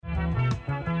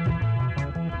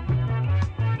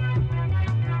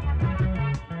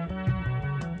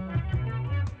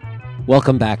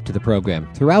Welcome back to the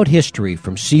program. Throughout history,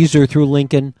 from Caesar through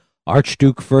Lincoln,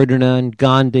 Archduke Ferdinand,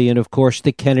 Gandhi, and of course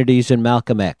the Kennedys and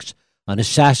Malcolm X, an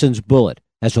assassin's bullet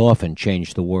has often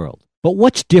changed the world. But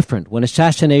what's different when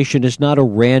assassination is not a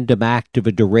random act of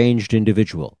a deranged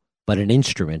individual, but an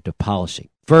instrument of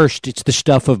policy? First, it's the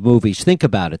stuff of movies. Think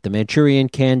about it. The Manchurian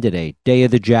Candidate, Day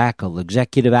of the Jackal,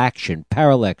 Executive Action,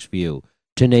 Parallax View,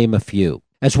 to name a few.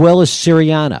 As well as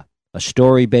Syriana, a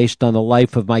story based on the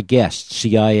life of my guest,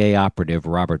 CIA operative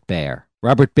Robert Baer.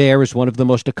 Robert Baer is one of the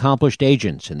most accomplished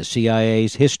agents in the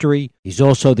CIA's history. He's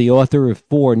also the author of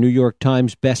 4 New York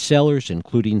Times bestsellers,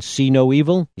 including See No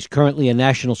Evil. He's currently a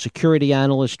national security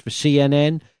analyst for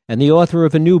CNN and the author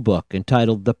of a new book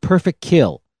entitled The Perfect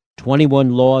Kill,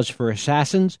 21 Laws for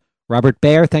Assassins. Robert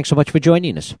Baer, thanks so much for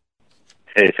joining us.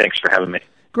 Hey, thanks for having me.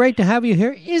 Great to have you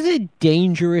here. Is it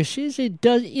dangerous? Is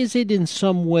it in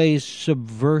some ways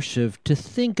subversive to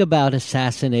think about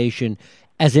assassination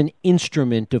as an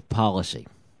instrument of policy?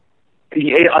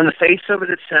 Yeah, on the face of it,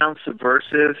 it sounds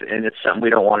subversive, and it's something we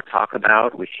don't want to talk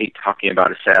about. We hate talking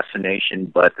about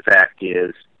assassination, but the fact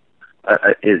is,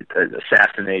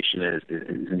 assassination is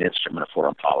an instrument of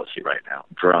foreign policy right now.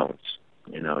 Drones.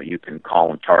 You know, you can call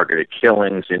them targeted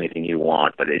killings, anything you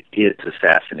want, but it is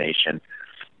assassination.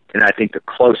 And I think the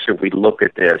closer we look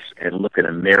at this and look in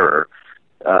a mirror,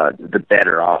 the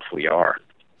better off we are.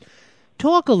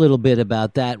 Talk a little bit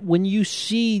about that. When you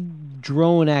see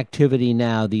drone activity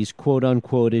now, these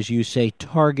quote-unquote, as you say,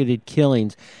 targeted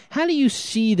killings, how do you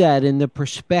see that in the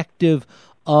perspective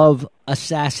of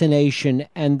assassination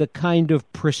and the kind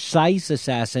of precise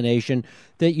assassination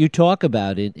that you talk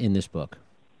about in this book?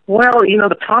 Well, you know,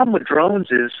 the problem with drones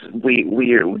is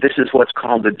this is what's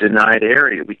called the denied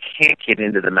area. We can't get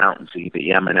into the mountains of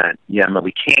Yemen.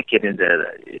 We can't get into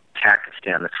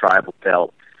Pakistan, the tribal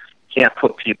belt. Can't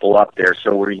put people up there.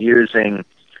 So we're using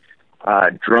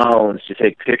drones to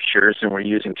take pictures, and we're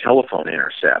using telephone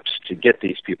intercepts to get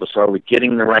these people. So are we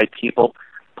getting the right people?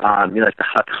 Like the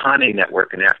Haqqani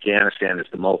network in Afghanistan is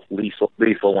the most lethal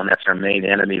one. That's our main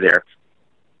enemy there.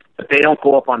 But they don't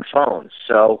go up on phones.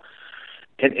 So...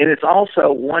 And it's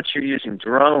also, once you're using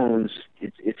drones,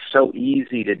 it's so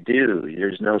easy to do.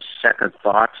 There's no second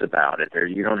thoughts about it.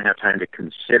 You don't have time to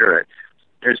consider it.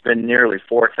 There's been nearly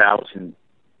 4,000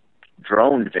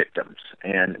 drone victims,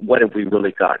 and what have we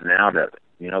really gotten out of it?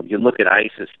 You know, you look at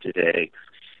ISIS today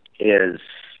is,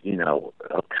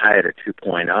 Al-Qaeda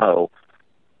 2.0.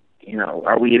 You know,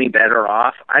 are we any better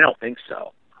off? I don't think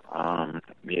so.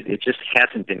 It just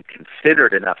hasn't been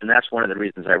considered enough, and that's one of the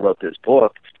reasons I wrote this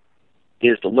book,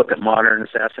 is to look at modern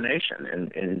assassination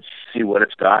and see what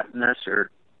it's gotten us, or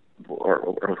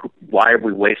why have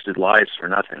we wasted lives for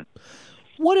nothing.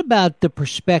 What about the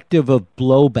perspective of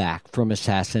blowback from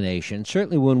assassination?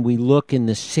 Certainly when we look in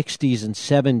the 60s and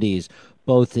 70s,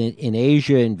 both in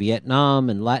Asia and Vietnam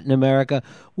and Latin America,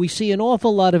 we see an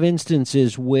awful lot of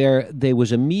instances where there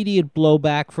was immediate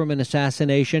blowback from an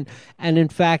assassination, and in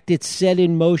fact it set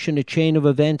in motion a chain of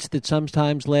events that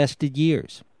sometimes lasted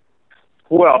years.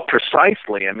 Well,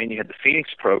 precisely. I mean, you had the Phoenix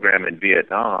program in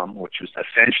Vietnam, which was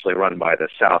essentially run by the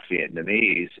South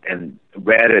Vietnamese, and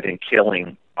rather than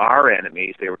killing our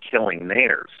enemies, they were killing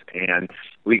theirs. And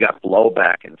we got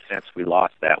blowback in the sense we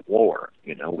lost that war.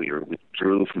 You know, we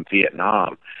withdrew from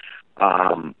Vietnam.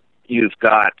 You've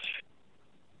got,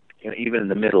 even in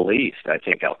the Middle East, I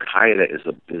think Al-Qaeda is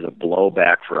a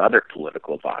blowback for other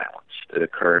political violence that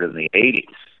occurred in the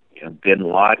 80s. Bin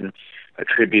Laden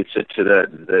attributes it to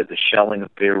the shelling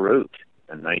of Beirut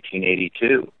in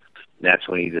 1982. And that's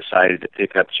when he decided to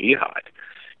pick up jihad.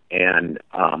 And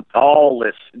all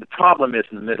this, the problem is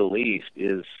in the Middle East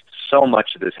is so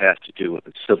much of this has to do with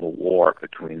the civil war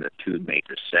between the two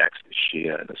major sects, the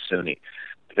Shia and the Sunni,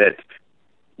 that,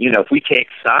 if we take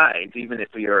sides, even if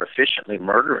we are efficiently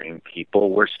murdering people,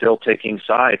 we're still taking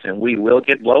sides, and we will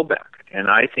get blowback. And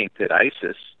I think that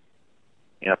ISIS,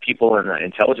 people in the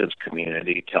intelligence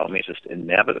community tell me it's just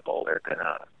inevitable. They're going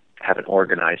to have an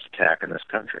organized attack in this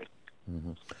country.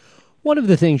 Mm-hmm. One of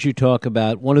the things you talk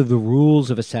about, one of the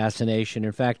rules of assassination,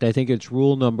 in fact, I think it's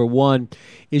rule number 1,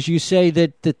 is you say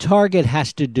that the target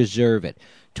has to deserve it.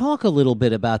 Talk a little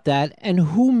bit about that, and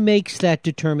who makes that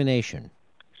determination?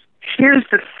 Here's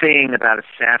the thing about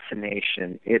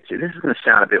assassination. This is going to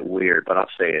sound a bit weird, but I'll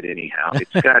say it anyhow.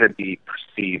 It's got to be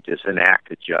perceived as an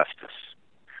act of justice.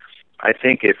 I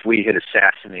think if we had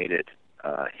assassinated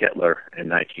Hitler in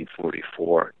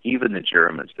 1944, even the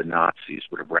Germans, the Nazis,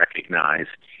 would have recognized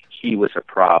he was a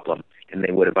problem, and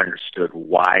they would have understood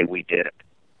why we did it.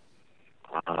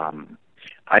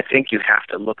 I think you have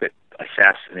to look at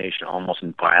assassination almost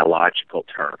in biological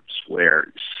terms,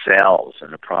 where cells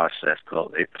in a process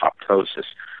called apoptosis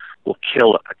will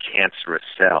kill a cancerous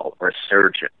cell or a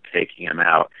surgeon taking him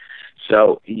out.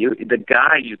 So the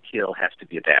guy you kill has to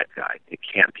be a bad guy. It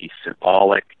can't be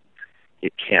symbolic.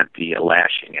 It can't be a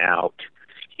lashing out.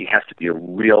 He has to be a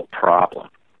real problem.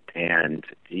 And,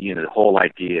 the whole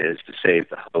idea is to save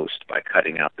the host by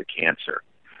cutting out the cancer.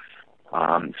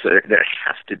 So there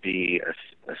has to be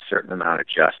a certain amount of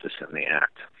justice in the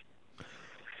act.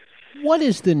 What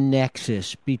is the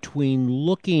nexus between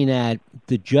looking at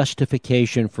the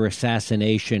justification for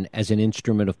assassination as an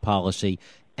instrument of policy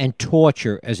and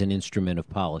torture as an instrument of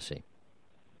policy?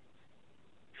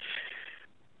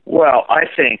 Well, I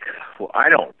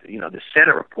don't, the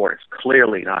Senate report is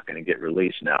clearly not going to get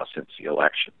released now since the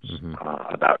elections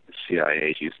about the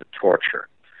CIA's use of torture.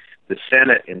 The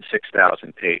Senate, in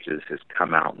 6,000 pages, has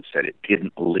come out and said it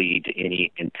didn't lead to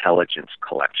any intelligence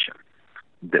collection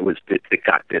that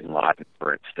got Bin Laden,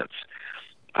 for instance.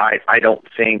 I don't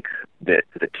think that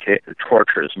the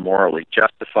torture is morally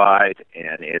justified,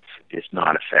 and it's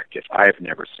not effective. I've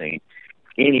never seen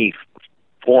any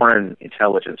foreign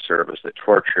intelligence service that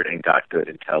tortured and got good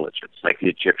intelligence, like the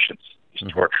Egyptians used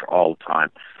to torture all the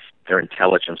time. Their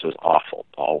intelligence was awful,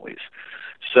 always.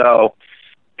 So,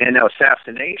 and now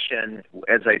assassination,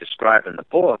 as I describe in the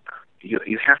book,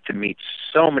 you have to meet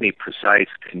so many precise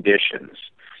conditions.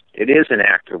 It is an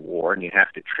act of war, and you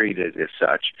have to treat it as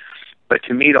such. But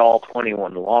to meet all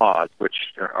 21 laws,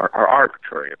 which are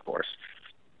arbitrary, of course,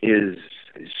 is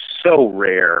so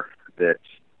rare that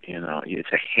it's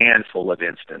a handful of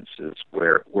instances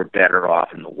where we're better off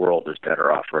and the world is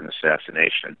better off for an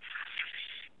assassination.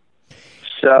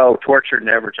 So torture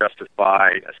never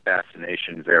justified,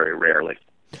 assassination very rarely.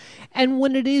 And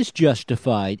when it is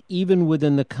justified, even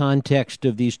within the context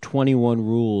of these 21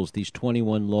 rules, these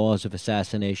 21 laws of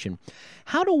assassination,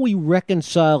 how do we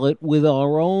reconcile it with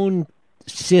our own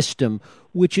system,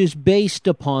 which is based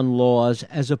upon laws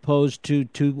as opposed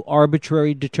to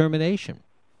arbitrary determination?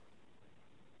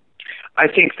 I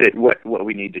think that what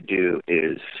we need to do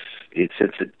is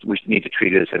we need to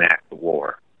treat it as an act of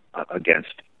war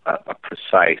against a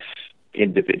precise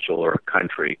individual or a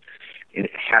country. And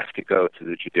it has to go to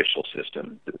the judicial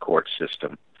system, the court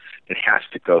system. It has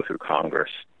to go through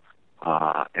Congress,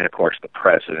 and of course the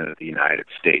President of the United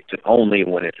States. And only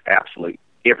when it's absolutely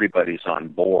everybody's on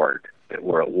board that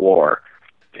we're at war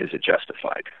is it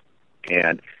justified.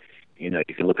 And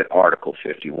if you look at Article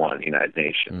 51 of the United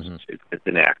Nations, it's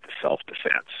an act of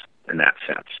self-defense in that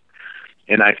sense.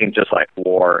 And I think just like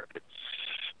war,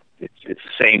 it's the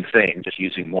same thing, just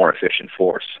using more efficient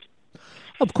force.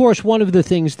 Of course, one of the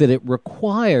things that it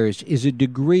requires is a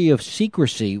degree of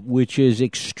secrecy, which is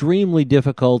extremely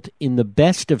difficult in the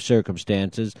best of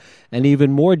circumstances, and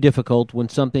even more difficult when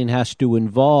something has to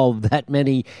involve that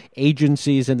many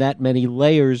agencies and that many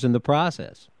layers in the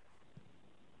process.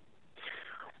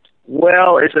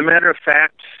 Well, as a matter of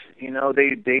fact,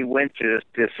 they went to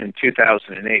this in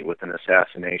 2008 with an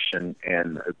assassination,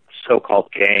 and a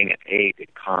so-called Gang of Eight in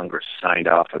Congress signed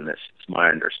off on this, is my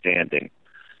understanding.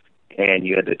 And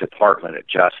you had the Department of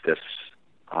Justice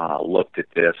looked at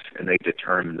this, and they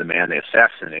determined the man they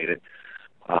assassinated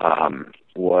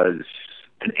was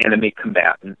an enemy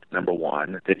combatant, number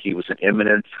one, that he was an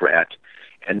imminent threat,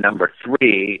 and number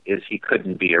three is he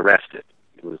couldn't be arrested.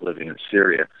 He was living in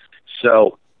Syria.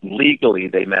 So legally,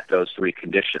 they met those three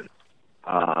conditions,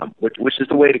 which is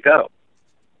the way to go.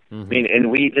 I mean, and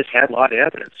we just had a lot of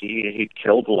evidence. He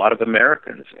killed a lot of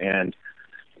Americans, and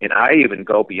I even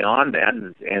go beyond that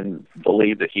and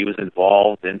believe that he was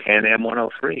involved in Pan Am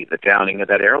 103, the downing of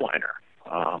that airliner.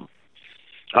 I'll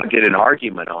get an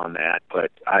argument on that, but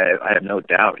I have no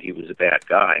doubt he was a bad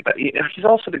guy. But he's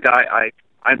also the guy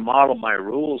I model my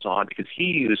rules on, because he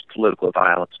used political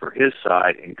violence for his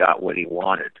side and got what he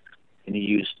wanted. And he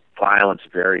used violence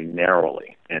very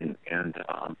narrowly, and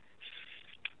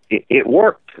it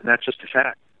worked, and that's just a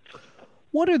fact.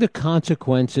 What are the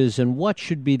consequences and what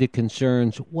should be the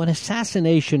concerns when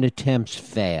assassination attempts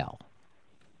fail?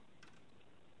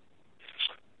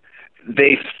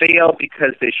 They fail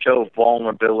because they show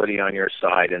vulnerability on your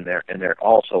side, and they're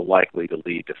also likely to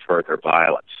lead to further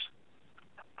violence.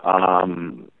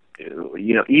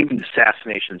 Even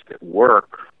assassinations that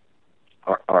work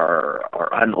are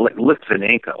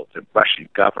Litvinenko, the Russian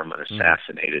government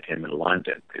assassinated him in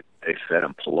London. They fed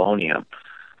him polonium.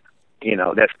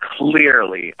 That's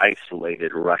clearly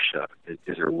isolated Russia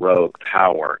as a rogue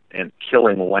power, and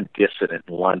killing one dissident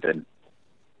in London,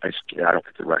 I don't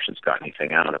think the Russians got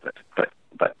anything out of it,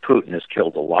 but Putin has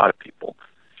killed a lot of people.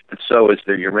 And so is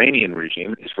the Iranian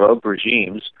regime. These rogue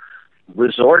regimes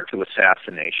resort to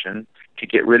assassination to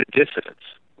get rid of dissidents,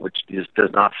 which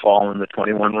does not fall in the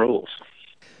 21 rules.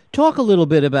 Talk a little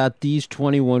bit about these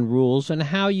 21 rules and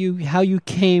how you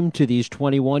came to these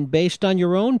 21 based on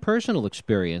your own personal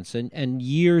experience and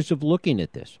years of looking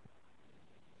at this.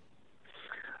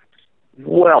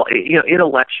 Well,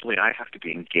 intellectually, I have to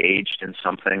be engaged in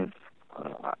something.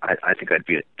 I think I'd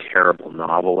be a terrible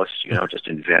novelist, just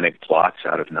inventing plots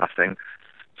out of nothing.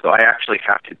 So I actually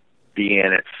have to be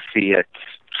in it, see it,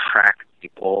 track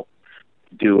people,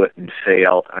 do it, and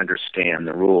fail to understand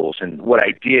the rules. And what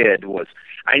I did was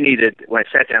when I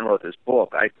sat down and wrote this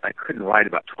book, I couldn't write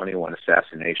about 21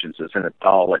 assassinations as an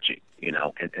anthology,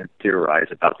 and theorize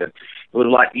about them. It was a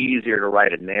lot easier to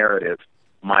write a narrative,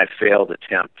 my failed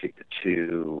attempt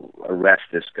to arrest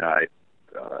this guy,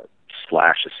 /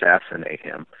 assassinate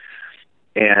him.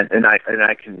 And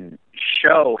I can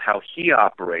show how he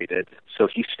operated so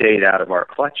he stayed out of our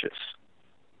clutches.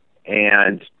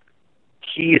 And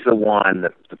he's the one,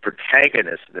 the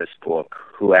protagonist of this book,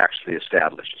 who actually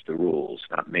establishes the rules,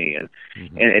 not me. And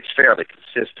it's fairly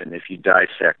consistent if you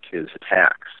dissect his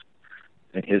attacks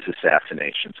and his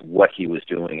assassinations, what he was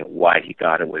doing and why he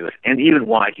got away with it, and even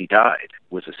why he died,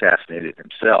 was assassinated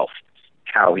himself,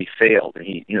 how he failed. And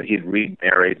he'd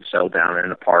remarried and settled down in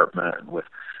an apartment with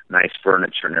nice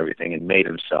furniture and everything and made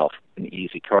himself an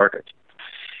easy target.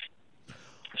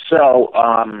 So,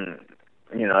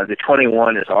 the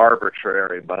 21 is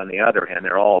arbitrary, but on the other hand,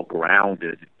 they're all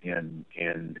grounded in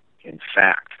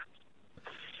fact.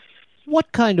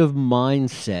 What kind of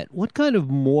mindset, what kind of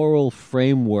moral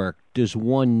framework does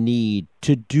one need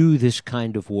to do this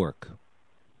kind of work?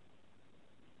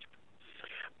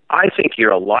 I think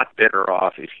you're a lot better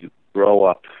off if you grow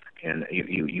up in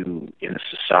in a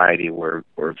society where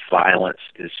violence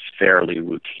is fairly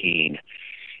routine,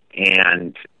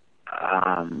 and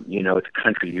it's a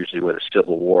country usually where the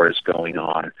civil war is going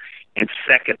on, and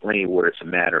secondly, where it's a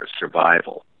matter of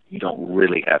survival. You don't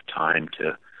really have time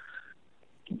to,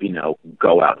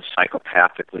 go out and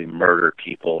psychopathically murder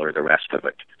people or the rest of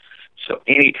it. So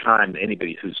anytime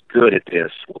anybody who's good at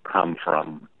this will come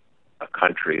from a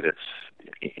country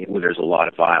where there's a lot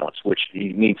of violence, which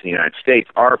means in the United States,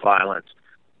 our violence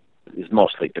is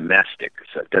mostly domestic,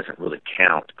 so it doesn't really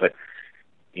count. But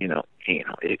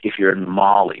if you're in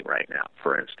Mali right now,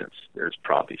 for instance, there's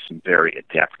probably some very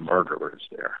adept murderers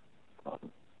there.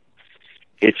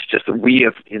 It's just that we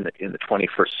have, in the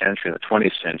 21st century, in the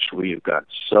 20th century, we've got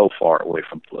so far away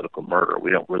from political murder.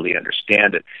 We don't really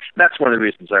understand it. And that's one of the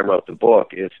reasons I wrote the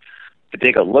book, is to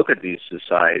take a look at these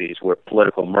societies where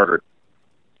political murder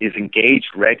is engaged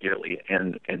regularly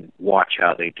and watch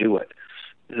how they do it.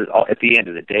 At the end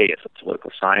of the day, it's a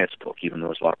political science book, even though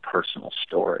there's a lot of personal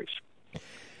stories.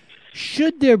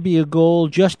 Should there be a goal,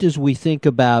 just as we think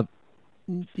about,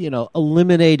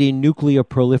 eliminating nuclear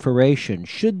proliferation,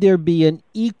 should there be an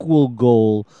equal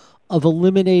goal of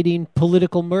eliminating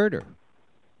political murder?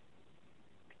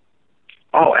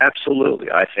 Oh, absolutely.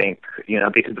 I think,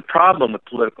 because the problem with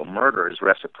political murder is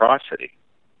reciprocity.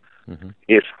 Mm-hmm.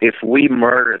 If we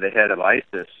murder the head of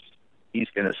ISIS, he's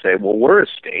going to say, well, we're a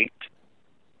state.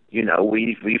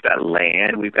 We've got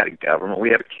land, we've got a government, we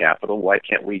have a capital. Why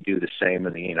can't we do the same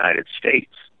in the United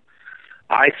States?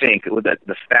 I think that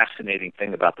the fascinating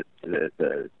thing about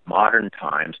the modern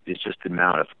times is just the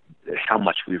amount of how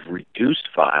much we've reduced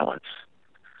violence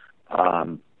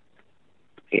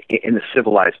in the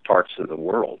civilized parts of the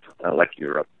world, like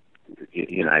Europe, the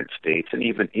United States, and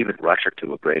even Russia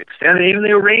to a great extent, and even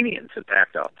the Iranians have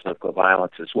backed off political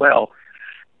violence as well.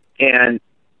 And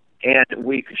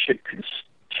we should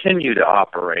continue to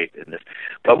operate in this.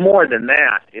 But more than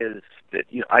that is that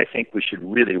I think we should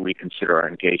really reconsider our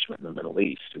engagement in the Middle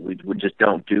East. We just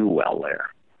don't do well there.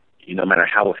 No matter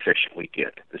how efficient we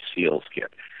get, the SEALs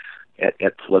get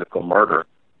at political murder.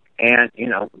 And,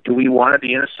 do we want to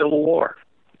be in a civil war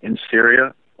in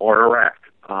Syria or Iraq?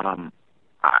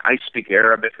 I speak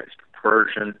Arabic, I speak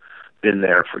Persian, been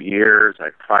there for years.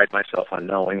 I pride myself on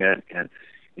knowing it. And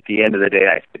at the end of the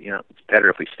day, it's better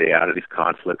if we stay out of these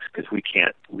conflicts because we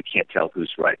can't tell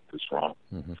who's right, who's wrong.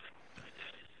 Mm-hmm.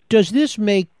 Does this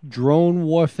make drone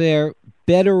warfare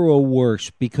better or worse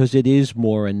because it is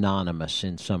more anonymous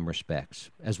in some respects,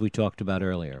 as we talked about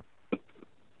earlier?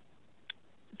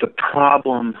 The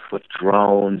problem with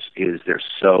drones is they're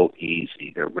so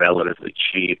easy. They're relatively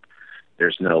cheap.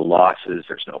 There's no losses.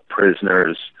 There's no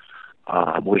prisoners.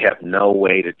 We have no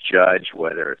way to judge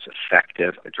whether it's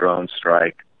effective, a drone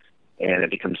strike, and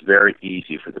it becomes very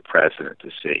easy for the president to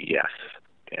say yes.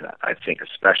 And I think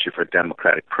especially for a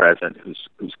Democratic president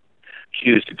who's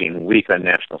accused of being weak on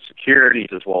national security, he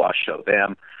says, well, I'll show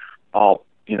them. I'll,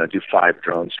 do 5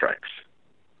 drone strikes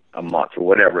a month or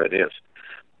whatever it is.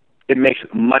 it makes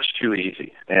it much too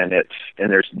easy, and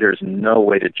there's no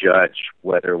way to judge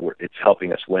whether it's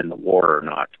helping us win the war or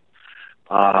not.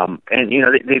 And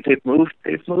they've moved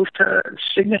to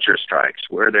signature strikes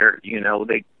where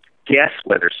they guess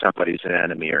whether somebody's an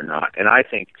enemy or not. And I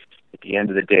think at the end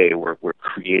of the day, we're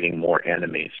creating more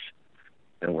enemies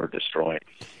than we're destroying.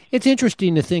 It's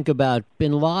interesting to think about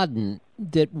bin Laden,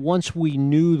 that once we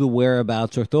knew the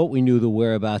whereabouts or thought we knew the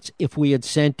whereabouts, if we had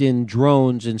sent in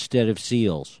drones instead of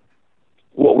SEALs.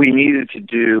 What we needed to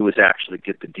do was actually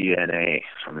get the DNA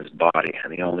from his body,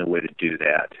 and the only way to do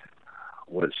that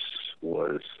was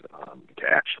to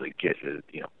actually get his,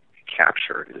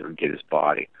 capture it or get his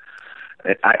body.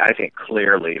 I think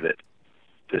clearly that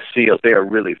the SEALs, they are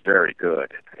really very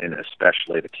good, and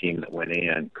especially the team that went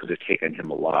in could have taken him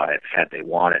alive had they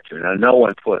wanted to. Now, no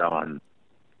one put on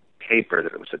paper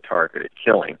that it was a targeted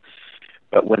killing,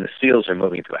 but when the SEALs are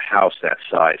moving to a house that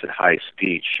size at high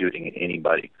speed, shooting at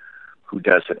anybody who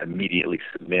doesn't immediately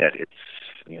submit,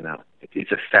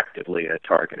 it's effectively a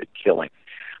targeted killing.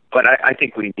 But I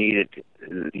think the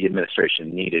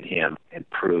administration needed him and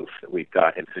proof that we've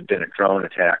got him. If it had been a drone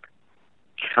attack,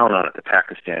 count on it, the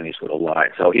Pakistanis would have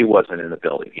lied. So he wasn't in the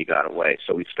building. He got away.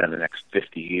 So we spend the next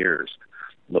 50 years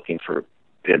looking for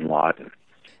bin Laden.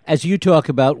 As you talk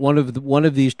about, one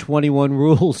of these 21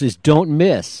 rules is don't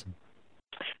miss.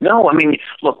 No, I mean,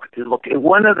 look.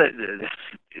 One of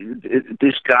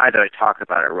this guy that I talk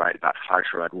about, about Haj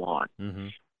Radwan,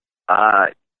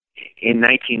 in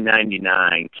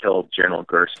 1999, killed General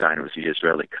Gerstein, who was the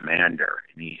Israeli commander,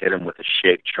 and he hit him with a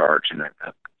shaped charge in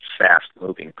a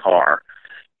fast-moving car,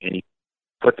 and he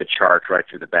put the charge right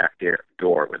through the back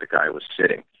door where the guy was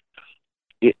sitting.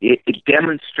 It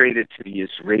demonstrated to the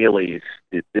Israelis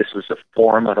that this was a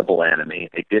formidable enemy.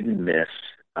 They didn't miss.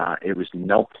 It was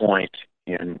no point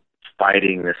in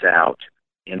fighting this out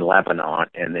in Lebanon,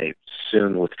 and they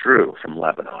soon withdrew from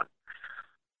Lebanon.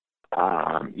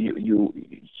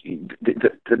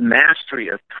 The mastery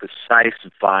of precise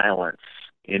violence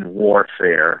in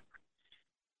warfare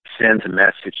sends a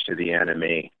message to the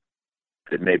enemy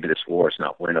that maybe this war is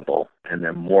not winnable, and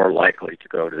they're more likely to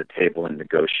go to the table and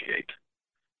negotiate.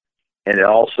 And it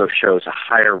also shows a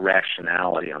higher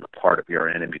rationality on the part of your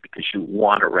enemy, because you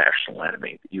want a rational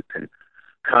enemy that you can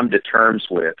come to terms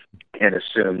with and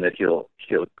assume that he'll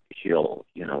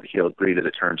agree to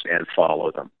the terms and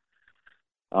follow them.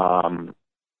 And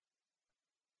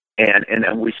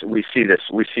we see this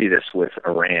with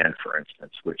Iran, for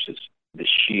instance, which is the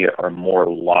Shia are more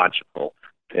logical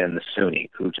than the Sunni,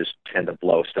 who just tend to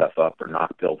blow stuff up or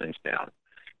knock buildings down.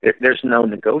 There's no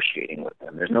negotiating with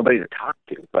them. There's nobody to talk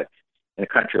to. But in a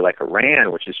country like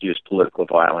Iran, which has used political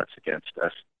violence against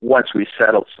us, once we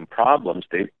settled some problems,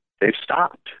 they've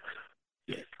stopped.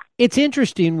 It's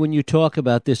interesting when you talk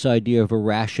about this idea of a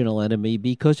rational enemy,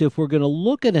 because if we're going to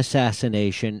look at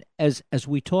assassination, as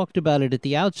we talked about it at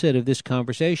the outset of this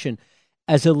conversation,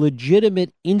 as a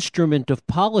legitimate instrument of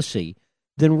policy,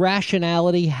 then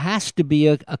rationality has to be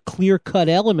a clear-cut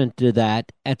element to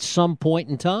that at some point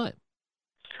in time.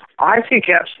 I think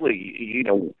absolutely.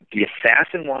 The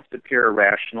assassin wants to appear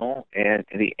irrational, and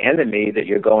the enemy that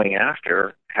you're going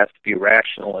after has to be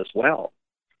rational as well.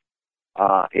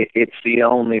 It's the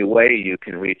only way you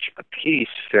can reach a peace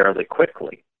fairly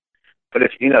quickly. But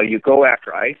if you go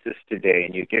after ISIS today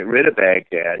and you get rid of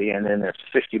Baghdadi, and then there's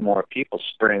 50 more people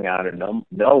spring out of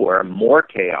nowhere, more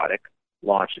chaotic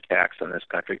launch attacks on this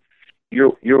country,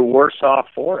 you're worse off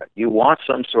for it. You want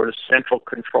some sort of central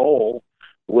control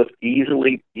with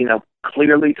easily,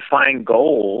 clearly defined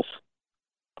goals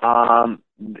that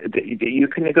you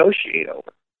can negotiate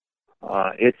over.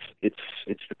 It's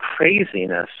the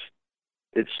craziness.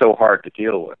 It's so hard to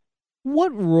deal with.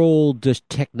 What role does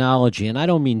technology, and I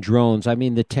don't mean drones, I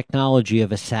mean the technology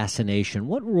of assassination,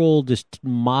 what role does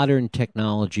modern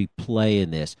technology play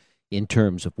in this, in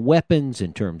terms of weapons,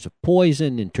 in terms of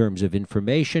poison, in terms of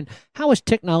information? How has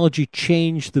technology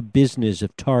changed the business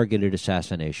of targeted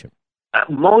assassination?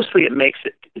 Mostly it makes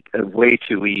it way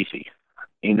too easy.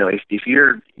 If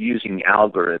you're using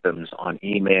algorithms on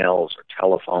emails or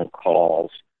telephone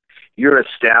calls, you're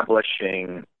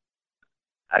establishing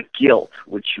a guilt,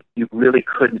 which you really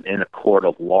couldn't in a court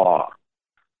of law.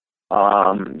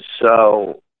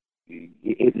 So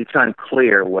it's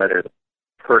unclear whether the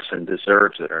person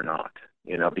deserves it or not,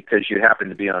 because you happen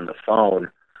to be on the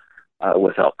phone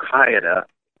with Al-Qaeda,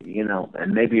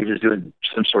 and maybe you're just doing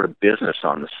some sort of business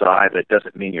on the side, but it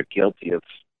doesn't mean you're guilty of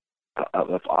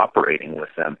operating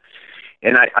with them.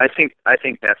 And I think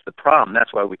that's the problem.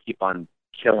 That's why we keep on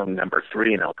killing number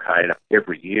 3 in Al-Qaeda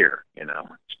every year. It's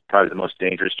probably the most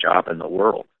dangerous job in the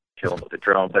world, killing with a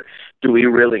drone. But do we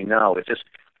really know?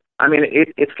 I mean,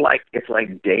 it's like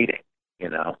dating. You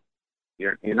know,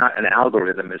 you're not, an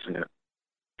algorithm isn't going to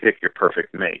pick your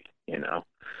perfect mate. You know,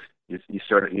 you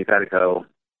got to go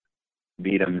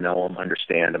meet them, know them,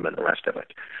 understand them, and the rest of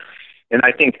it. And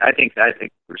I think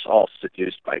we're all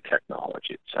seduced by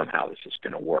technology. Somehow this is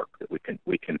going to work. That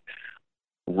we can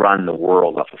run the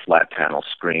world off a flat panel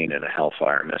screen and a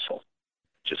Hellfire missile.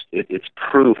 Just it's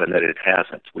proven that it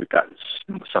hasn't. We've got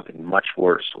something much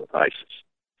worse with ISIS.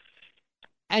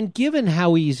 And given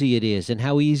how easy it is and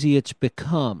how easy it's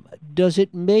become, does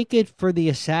it make it for the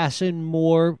assassin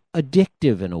more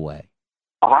addictive in a way?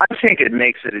 I think it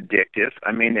makes it addictive.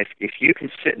 I mean, if you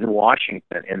can sit in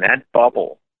Washington in that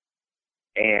bubble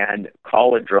and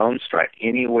call a drone strike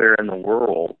anywhere in the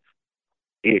world,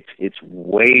 it's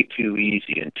way too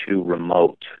easy and too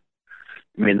remote.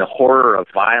 I mean, the horror of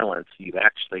violence, you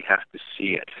actually have to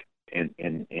see it, and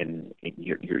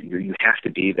you have to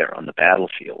be there on the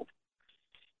battlefield.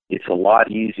 It's a lot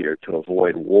easier to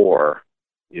avoid war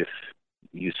if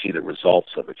you see the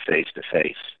results of it face to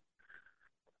face.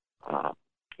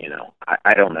 You know,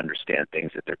 I don't understand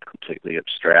things that they're completely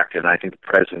abstract, and I think the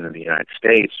President of the United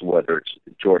States, whether it's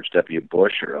George W.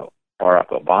 Bush or Barack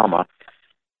Obama,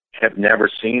 have never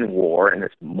seen war, and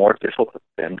it's more difficult for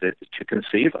them to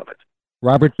conceive of it.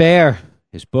 Robert Baer,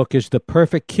 his book is The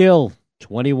Perfect Kill,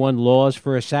 21 Laws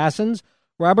for Assassins.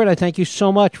 Robert, I thank you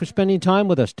so much for spending time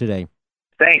with us today.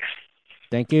 Thanks.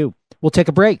 Thank you. We'll take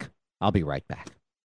a break. I'll be right back.